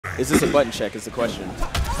Is this a button check is the question.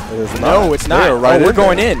 It is not. No, it's not. Right, we're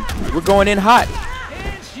going in. We're going in hot.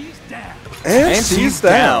 And she's down. And she's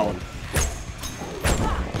down.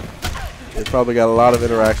 They probably got a lot of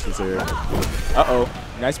interactions here. Uh-oh.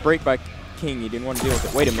 Nice break by King. He didn't want to deal with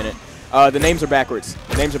it. Wait a minute. The names are backwards.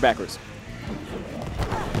 The names are backwards.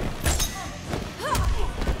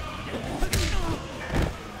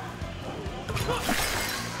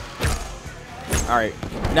 All right.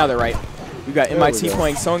 Now they're right. We got MIT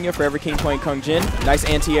playing Sonya, Forever King playing Kung Jin. Nice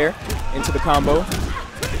anti-air into the combo.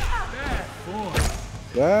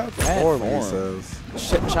 Bad form, he says.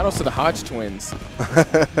 Shout outs to the Hodge twins.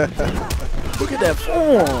 Look at that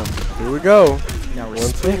form. Here we go. Now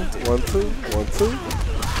 1-2, 1-2, 1-2.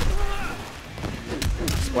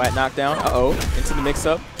 Splat knockdown. Uh-oh. Into the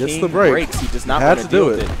mix-up. Gets King the break. breaks. He does not want to deal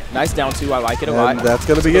with it. Nice down two. I like it a lot. That's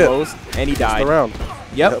going to be it. Lows, and he died. The round.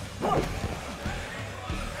 Yep.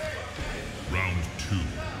 Round 2.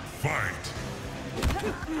 Fight.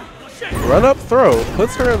 Run up throw.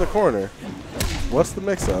 Puts her in the corner. What's the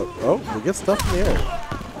mix-up? Oh, he gets stuff in the air.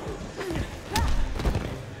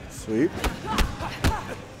 Sweep.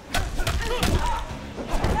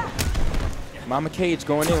 Mama Cage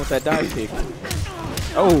going in with that dive kick.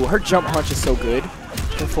 Oh, her jump punch is so good.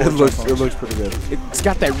 It looks pretty good. It's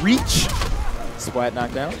got that reach. Splat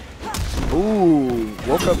knockdown. Ooh,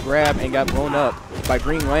 woke up grab and got blown up by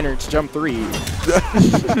Green Lantern's jump 3.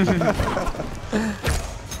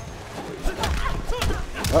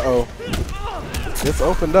 Uh-oh. It's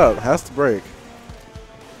opened up. Has to break.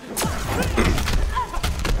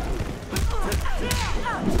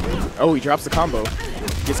 Oh, he drops the combo.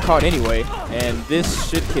 Gets caught anyway, and this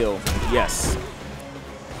should kill. Yes.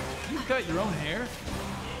 You cut your own hair?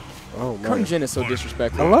 Oh, man. Kung Jin is so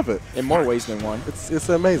disrespectful. I love it. In more ways than one. It's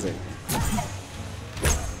amazing.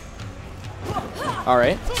 All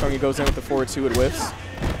right. Sonya goes in with the forward 2 at whiffs.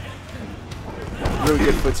 Really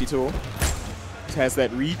good footsie tool. Has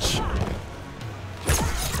that reach.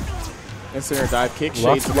 Instant dive kick.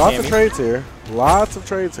 Lots of trades here. Lots of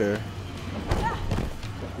trades here.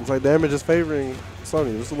 It's like damage is favoring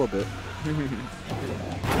Sonya just a little bit.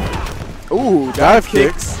 Ooh, dive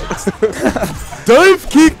kicks. Dive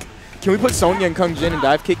kick. Can we put Sonya and Kung Jin in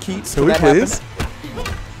dive kick heats? Can we please?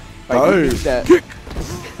 Like, kick.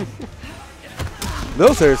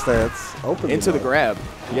 Military stance. Open into the grab.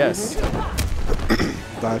 Yes.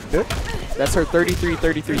 Dive kick. That's her 33,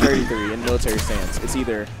 33, 33 in military stance. It's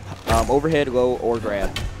either overhead, low, or grab.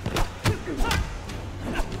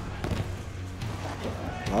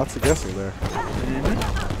 Lots of guessing there.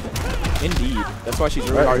 Indeed. That's why she's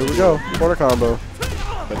really hard here to we go. Corner combo.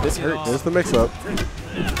 But this hurts. There's the mix-up.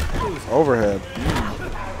 Overhead.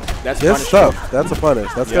 That's Good stuff. That's a punish.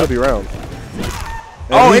 That's going to be round.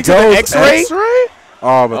 And into the X-ray?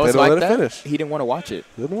 Oh, but they don't let it finish. He didn't want to watch it.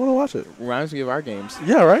 Didn't want to watch it. Reminds me of our games.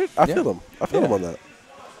 Yeah, right? I feel him. I feel him on that.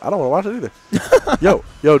 I don't want to watch it either.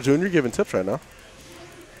 Yo, Junior giving tips right now.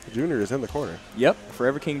 Junior is in the corner. Yep.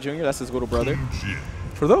 Forever King Jr. That's his little brother.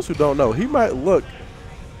 For those who don't know, he might look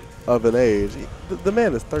of an age. The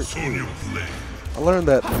man is 13. I learned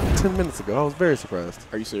that 10 minutes ago. I was very surprised.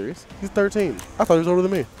 Are you serious? He's 13. I thought he was older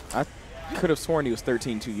than me. I could have sworn he was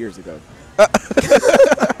 13 2 years ago.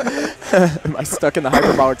 Am I stuck in the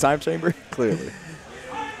hyperbolic time chamber? Clearly.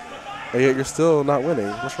 And yet you're still not winning.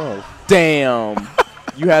 What's wrong? Damn.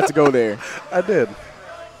 You had to go there. I did.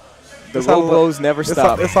 The low blows never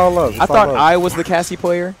stop. It's all love. I thought I was the Cassie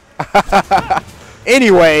player.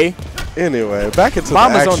 Anyway, back into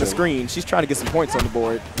Mama's the action. on the screen. She's trying to get some points on the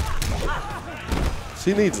board.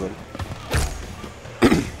 She needs them.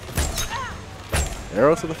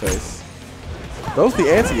 Arrow to the face. Those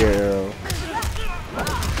the anti-air arrow.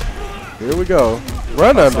 Here we go.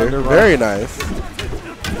 Run under. Very nice.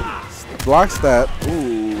 Blocks that.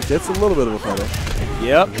 Ooh. Gets a little bit of a punish.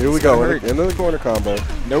 Yep. Here we go. Into the corner combo.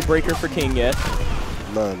 No breaker for King yet.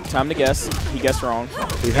 None. Time to guess. He guessed wrong.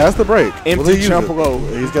 He has the break. Empty jump low.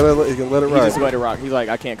 He's gonna let it ride. He just let it rock. He's like,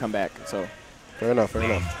 I can't come back. So. Fair enough. Fair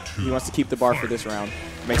enough. He wants to keep the bar for this round.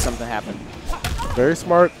 Make something happen. Very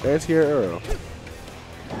smart anti-air arrow.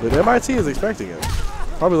 But MIT is expecting it.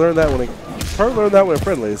 Probably learned that when in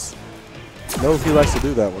friendlies. Knows he likes to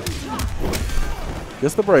do that one.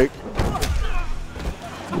 Gets the break.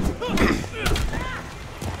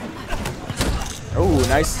 Oh,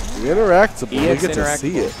 nice. Interactable. We EX get to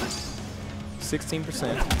see it.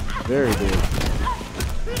 16%. Very good.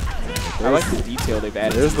 I like the detail they've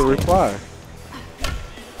added. There's the reply.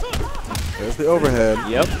 There's the overhead.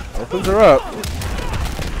 Yep. Opens her up.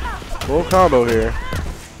 Full combo here.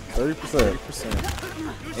 30%.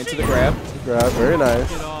 30%. Into the grab. Grab. Very nice.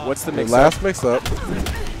 What's the mix-up? Last mix-up.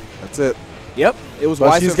 That's it. Yep, it was But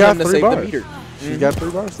wise she's of him got to 3 save the bars. meter. She's got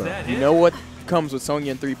 3 bars now. That You it? know what comes with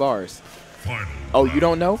Sonya in 3 bars? Final Oh, you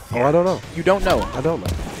don't know? Oh, I don't know. You don't know. I don't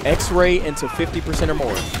know. X-ray into 50% or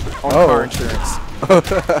more on Oh. car insurance.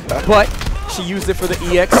 But she used it for the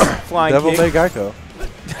EX flying Devil May kick, Geico.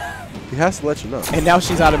 He has to let you know. and now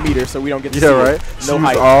she's out of meter, so we don't get to Yeah, see right? it. She No used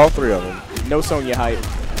hype. all 3 of them. No Sonya hype.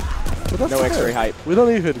 But that's No okay. X-ray hype. We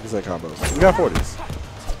don't need 50% combos. We got 40s.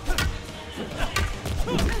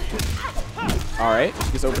 All right,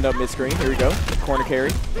 she gets opened up mid-screen. Here we go. Corner carry.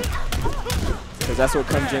 Because that's what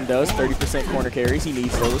Kung Jin does, 30% corner carries. He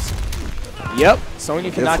needs those. Yep, Sonya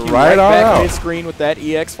can It's knock you right right on back out. mid-screen with that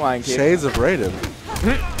EX flying kick. Shades of Raiden.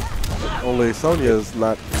 Only Sonya's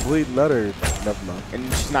not complete nutter. Never mind. And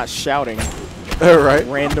she's not shouting Right?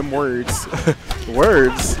 random words.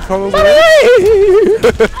 Words.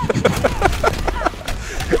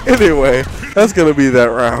 Anyway, that's going to be that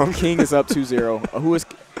round. King is up 2-0. Who is...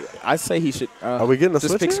 I say he should... Are we getting a just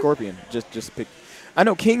switch pick here? Scorpion. Just pick... I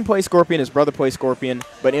know King plays Scorpion, his brother plays Scorpion,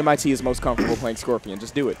 but MIT is most comfortable playing Scorpion.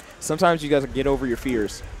 Just do it. Sometimes you guys get over your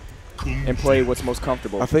fears and play what's most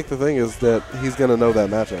comfortable. I think the thing is that he's going to know that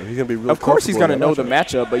matchup. He's going to be really Of course he's comfortable going to in know that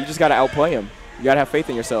the matchup, but you just got to outplay him. You got to have faith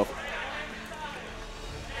in yourself.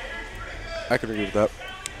 I can agree with that.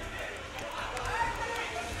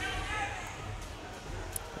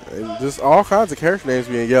 And just all kinds of character names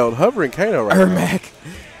being yelled. Hovering Kano right now. Ermac.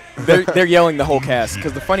 They're yelling the whole cast,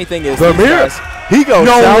 because the funny thing is... The these mirror. guys- He goes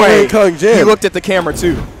No Shaolin way. Kung Jin. He looked at the camera,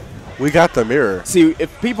 too. We got the mirror. See,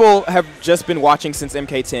 if people have just been watching since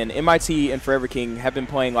MK10, MIT and Forever King have been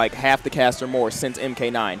playing like half the cast or more since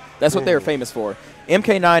MK9. That's what they're famous for.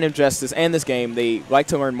 MK9 and Justice and this game, they like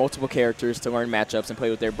to learn multiple characters to learn matchups and play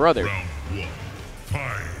with their brother. Round 1.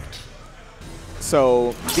 Fight.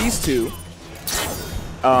 So these two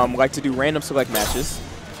like to do random select matches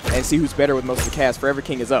and see who's better with most of the cast. Forever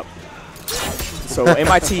King is up. So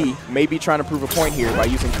MIT may be trying to prove a point here by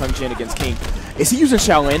using Kung Jin against King. Is he using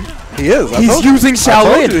Shaolin? He is. I He's told you. using I told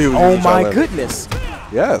Shaolin. you he was Oh using my Shaolin. goodness.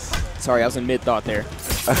 Yes. Sorry, I was in mid-thought there.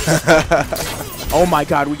 Oh my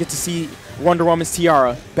god, we get to see Wonder Woman's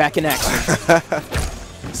tiara back in action.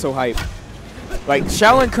 So hype. Like,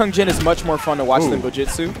 Shaolin Kung Jin is much more fun to watch than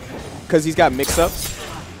Bujitsu because he's got mix-ups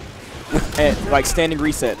and, like, standing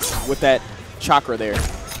resets with that chakra there.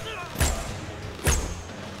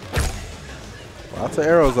 Lots of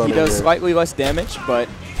arrows on He him does here. slightly less damage, but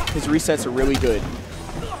his resets are really good.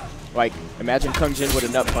 Like, imagine Kung Jin with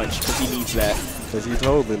a nut punch because he needs that. Because he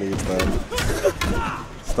totally needs that.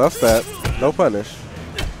 Stuff that. No punish.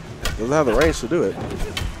 Doesn't have the range to do it.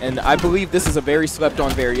 And I believe this is a very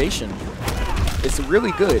slept-on variation. It's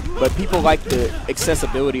really good, but people like the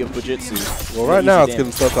accessibility of Bujitsu. Well, the right easy now it's damage.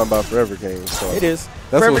 getting stuff talking about Forever King. So It is.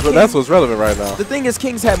 That's Forever what's, King- that's what's relevant right now. The thing is,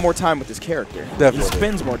 King's had more time with his character. Definitely. He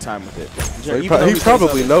spends more time with it. So he Even though he plays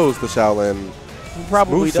probably other- knows the Shaolin He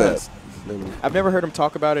probably moveset. does. And I've never heard him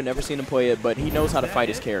talk about it, never seen him play it, but he knows how to fight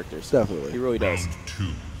his characters. Definitely. He really does. Round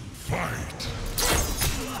 2. Fight.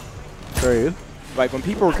 trade. Like, when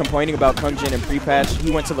people were complaining about Kung Jin in pre-patch,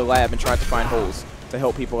 he went to the lab and tried to find holes to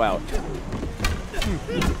help people out.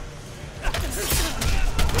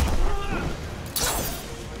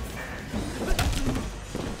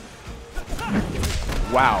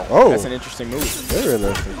 Wow. Oh. That's an interesting move. Very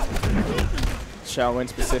interesting. Shaolin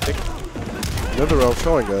specific. Another realm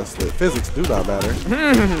showing us that physics do not matter.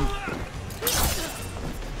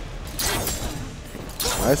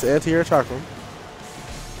 Nice anti-air chakra.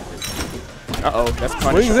 Uh-oh, that's Swings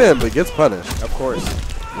punishable. in, but gets punished. Of course.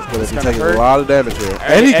 He's going to be gonna taking hurt. a lot of damage here.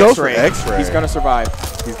 And he goes for X-ray. He's going to survive.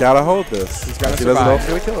 He's got to hold this. He's gonna If he doesn't hold,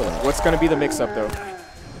 survive. he's going to kill him. What's going to be the mix-up, though?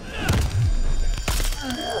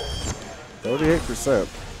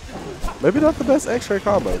 38%. Maybe not the best X-ray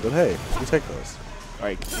combo, but hey, we take those.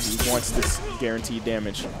 Like, he wants this guaranteed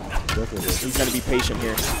damage. Definitely. He's going to be patient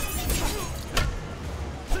here.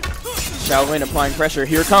 Shaolin applying pressure.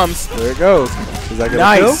 Here it comes. There it goes. Is that going to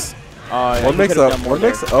Nice. kill? He One mix could've up. done more One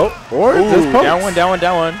mix there. up. Oh, or Ooh, just pokes. down one, down one,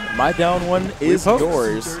 down one. My down one is pokes.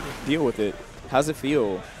 yours. Deal with it. How's it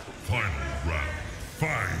feel? Final round.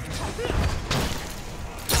 Fight.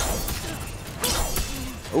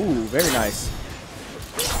 Ooh, very nice.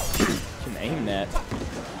 Can aim that.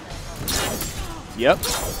 Yep.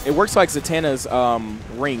 It works like Zatanna's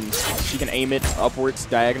rings. She can aim it upwards,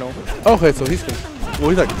 diagonal. Okay, so he's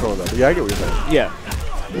not controlling that. But yeah, I get what you're saying. Yeah.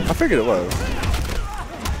 I figured it was.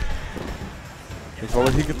 If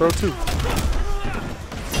only he could throw two.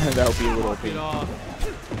 That would be a little Get bit. off.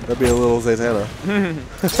 That'd be a little Zatanna.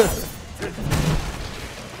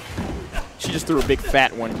 She just threw a big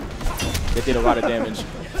fat one that did a lot of damage.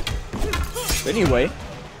 But anyway,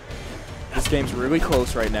 this game's really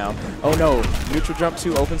close right now. Oh no, neutral jump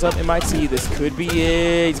 2 opens up MIT. This could be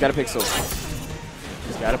it. He's got a pixel.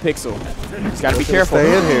 He's got a pixel. He's got to be careful.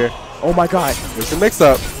 Stay in here. Oh my god. There's a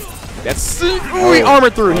mix-up. That's he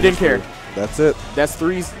armored through. He didn't care. That's it. That's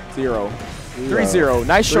 3-0. 3-0.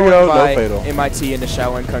 Nice showing by MIT into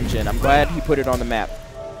Shaolin Kung Jin. I'm glad he put it on the map.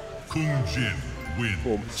 Kung Jin wins.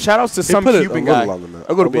 Cool. Shoutouts to some put it Cuban a guy. little on the map.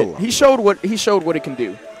 A little A bit. little. He showed what it can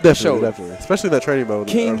do. Definitely, definitely. Especially that training mode.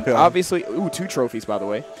 King obviously, 2 trophies by the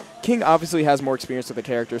way. King obviously has more experience with the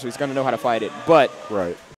character, so he's gonna know how to fight it. But right.